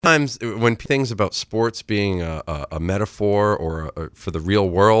Sometimes when things about sports being a metaphor or for the real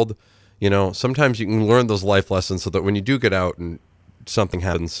world, sometimes you can learn those life lessons so that when you do get out and something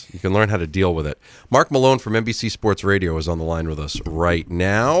happens, you can learn how to deal with it. Mark Malone from NBC Sports Radio is on the line with us right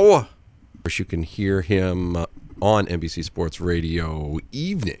now. Of course, you can hear him on NBC Sports Radio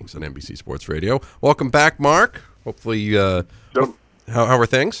evenings on NBC Sports Radio. Welcome back, Mark. Hopefully, how are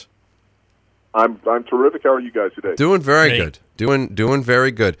things? I'm terrific. How are you guys today? Doing very good. Doing very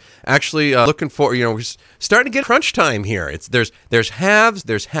good. Actually, looking for we're starting to get crunch time here. There's haves,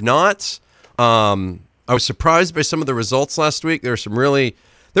 there's have-nots. I was surprised by some of the results last week. There were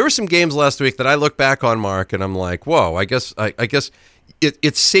some games last week that I look back on, Mark, and I'm like, whoa. I guess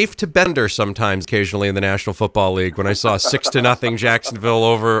it's safe to bender sometimes, occasionally in the National Football League. When I saw 6-0 Jacksonville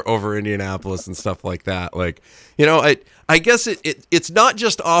over Indianapolis and stuff like that, I guess it's not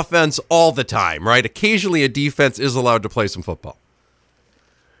just offense all the time, right? Occasionally, a defense is allowed to play some football.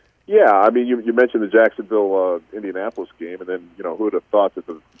 Yeah, I mean, you mentioned the Jacksonville Indianapolis game, and then who would have thought that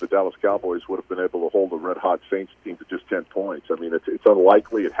the Dallas Cowboys would have been able to hold a red-hot Saints team to just 10 points? I mean, it's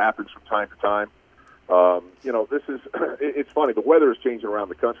unlikely. It happens from time to time. It's funny. The weather is changing around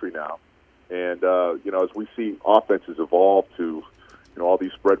the country now, and as we see offenses evolve to all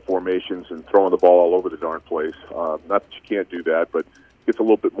these spread formations and throwing the ball all over the darn place. Not that you can't do that, but it's a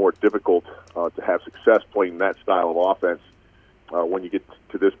little bit more difficult to have success playing that style of offense when you get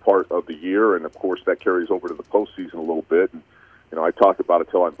to this part of the year, and of course that carries over to the postseason a little bit. And I talked about it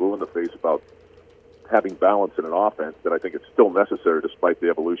till I'm blue in the face about having balance in an offense that I think it's still necessary despite the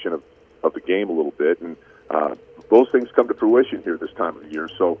evolution of the game a little bit, and those things come to fruition here this time of the year.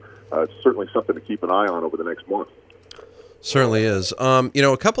 So it's certainly something to keep an eye on over the next month. Certainly is.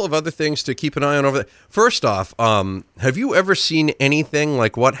 A couple of other things to keep an eye on over there. First off, have you ever seen anything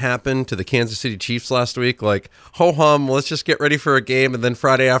like what happened to the Kansas City Chiefs last week? Like, ho-hum, let's just get ready for a game, and then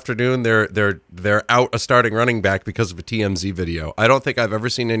Friday afternoon they're out a starting running back because of a TMZ video. I don't think I've ever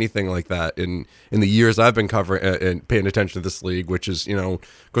seen anything like that in the years I've been covering and paying attention to this league, which is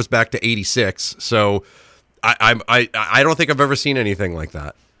goes back to '86. So I don't think I've ever seen anything like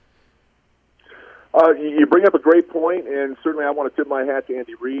that. You bring up a great point, and certainly I want to tip my hat to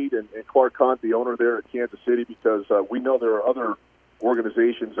Andy Reid and Clark Hunt, the owner there at Kansas City, because we know there are other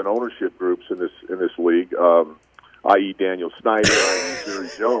organizations and ownership groups in this league, i.e. Daniel Snyder, i.e. Jerry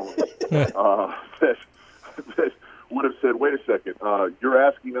Jones, that would have said, wait a second, you're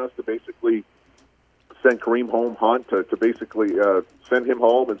asking us to basically send Kareem home, Hunt, to basically send him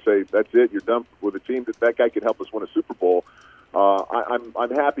home and say, that's it, you're done with a team, that guy could help us win a Super Bowl.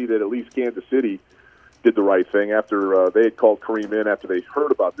 I'm happy that at least Kansas City did the right thing after they had called Kareem in after they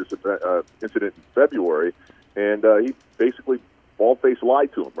heard about this incident in February, and he basically bald-faced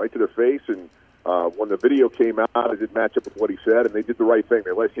lied to him right to their face. And when the video came out, it didn't match up with what he said, and they did the right thing.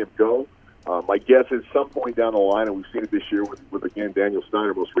 They let him go. My guess is some point down the line, and we've seen it this year with again, Daniel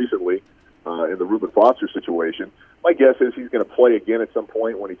Snyder most recently in the Reuben Foster situation, my guess is he's going to play again at some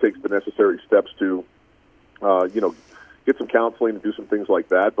point when he takes the necessary steps to, get some counseling and do some things like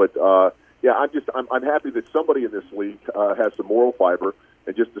that. But, I'm happy that somebody in this league has some moral fiber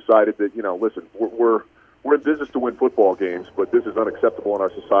and just decided that, listen, we're in business to win football games, but this is unacceptable in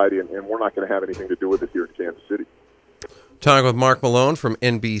our society, and we're not going to have anything to do with it here in Kansas City. Talking with Mark Malone from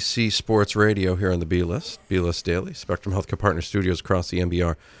NBC Sports Radio here on the B-List Daily, Spectrum Healthcare Partner Studios across the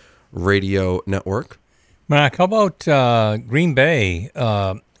NBR Radio Network. Mark, how about Green Bay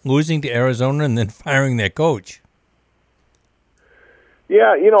losing to Arizona and then firing their coach?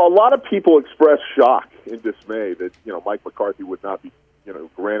 Yeah, a lot of people express shock and dismay that, Mike McCarthy would not be,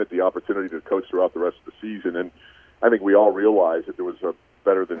 granted the opportunity to coach throughout the rest of the season. And I think we all realize that there was a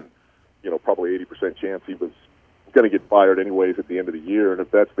better than, probably 80% chance he was going to get fired anyways at the end of the year. And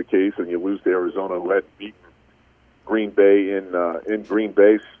if that's the case and you lose to Arizona, who hadn't beaten Green Bay in Green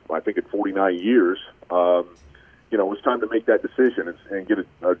Bay, I think in 49 years, it was time to make that decision and get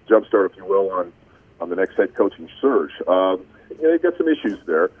a jump start, if you will, on the next head coaching search. They've got some issues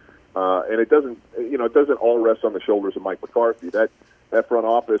there, and it doesn't all rest on the shoulders of Mike McCarthy. That front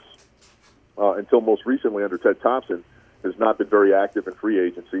office, until most recently under Ted Thompson, has not been very active in free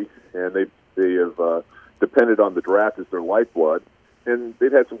agency, and they have depended on the draft as their lifeblood, and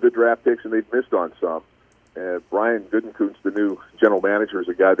they've had some good draft picks, and they've missed on some. And Brian Gutekunst, the new general manager, is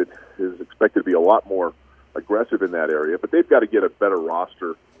a guy that is expected to be a lot more aggressive in that area, but they've got to get a better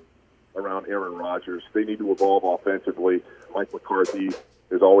roster around Aaron Rodgers. They need to evolve offensively. Mike McCarthy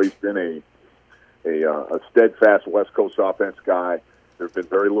has always been a steadfast West Coast offense guy. There have been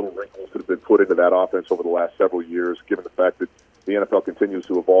very little wrinkles that have been put into that offense over the last several years, given the fact that the NFL continues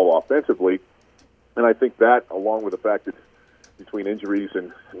to evolve offensively. And I think that, along with the fact that, between injuries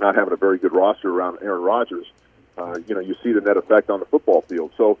and not having a very good roster around Aaron Rodgers, you see the net effect on the football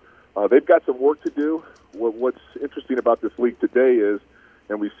field. So they've got some work to do. What's interesting about this league today is,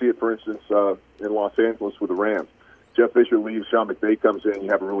 and we see it, for instance, in Los Angeles with the Rams. Jeff Fisher leaves, Sean McVay comes in, you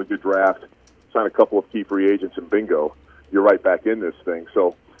have a really good draft, sign a couple of key free agents, and bingo, you're right back in this thing.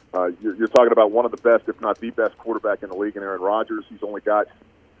 So you're talking about one of the best, if not the best quarterback in the league in Aaron Rodgers. He's only got,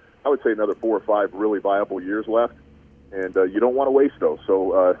 I would say, another 4 or 5 really viable years left, and you don't want to waste those.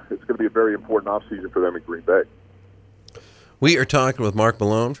 So it's going to be a very important offseason for them in Green Bay. We are talking with Mark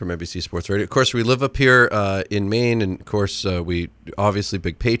Malone from NBC Sports Radio. Of course, we live up here in Maine, and of course, we obviously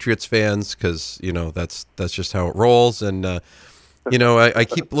big Patriots fans because that's just how it rolls. And I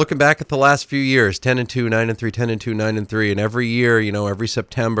keep looking back at the last few years: 10-2, 9-3, 10-2, 9-3, and every year, every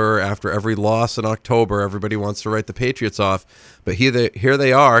September after every loss in October, everybody wants to write the Patriots off. But here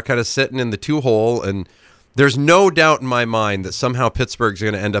they are, kind of sitting in the 2-hole, and there's no doubt in my mind that somehow Pittsburgh's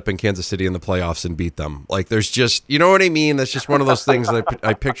going to end up in Kansas City in the playoffs and beat them. Like, there's just, you know what I mean? That's just one of those things that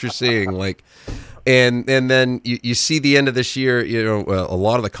I picture seeing. Like, and then you see the end of this year. A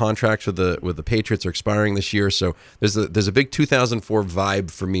lot of the contracts with the Patriots are expiring this year. So there's a big 2004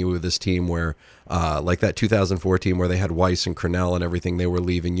 vibe for me with this team where, like that 2004 team where they had Weiss and Crennel and everything, they were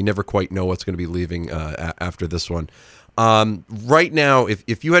leaving. You never quite know what's going to be leaving after this one. Right now,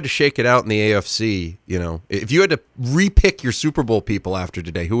 if you had to shake it out in the AFC, if you had to repick your Super Bowl people after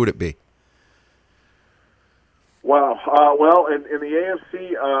today, who would it be? Wow. Well, in the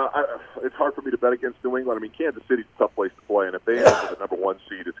AFC, it's hard for me to bet against New England. I mean, Kansas City's a tough place to play, and if they end up with the number 1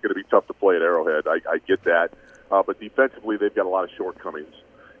 seed, it's going to be tough to play at Arrowhead. I get that. But defensively, they've got a lot of shortcomings.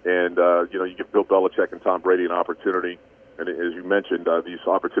 And, you give Bill Belichick and Tom Brady an opportunity. And as you mentioned, these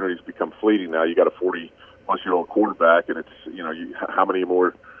opportunities become fleeting now. You got a 40-plus-year-old quarterback, and it's, how many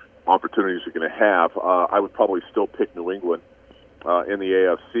more opportunities you're going to have. I would probably still pick New England in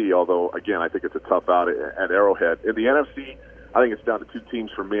the AFC, although, again, I think it's a tough out at Arrowhead. In the NFC, I think it's down to 2 teams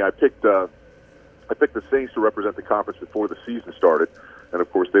for me. I picked the Saints to represent the conference before the season started, and,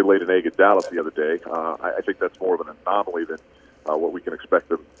 of course, they laid an egg at Dallas the other day. I think that's more of an anomaly than what we can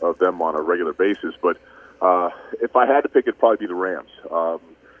expect of them on a regular basis. But if I had to pick, it'd probably be the Rams.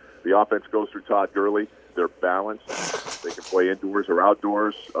 The offense goes through Todd Gurley. They're balanced. They can play indoors or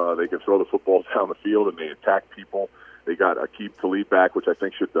outdoors. They can throw the football down the field, and they attack people. They got Aqib Talib back, which I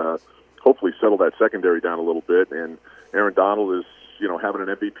think should hopefully settle that secondary down a little bit. And Aaron Donald is, having an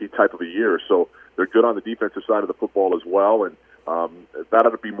MVP type of a year. So they're good on the defensive side of the football as well. And that ought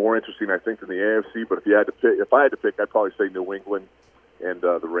to be more interesting, I think, than the AFC. But if I had to pick, I'd probably say New England and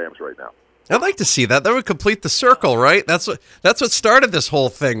the Rams right now. I'd like to see that. That would complete the circle, right? That's what started this whole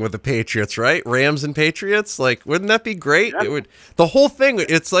thing with the Patriots, right? Rams and Patriots. Like, wouldn't that be great? Yeah. It would. The whole thing.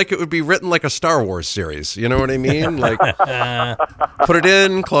 It's like it would be written like a Star Wars series. You know what I mean? Like, put it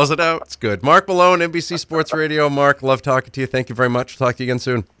in, close it out. It's good. Mark Malone, NBC Sports Radio. Mark, love talking to you. Thank you very much. We'll talk to you again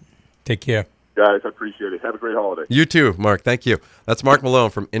soon. Take care. Guys, I appreciate it. Have a great holiday. You too, Mark. Thank you. That's Mark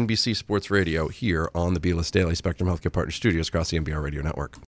Malone from NBC Sports Radio here on the B-List Daily Spectrum Healthcare Partner Studios across the NBR Radio Network.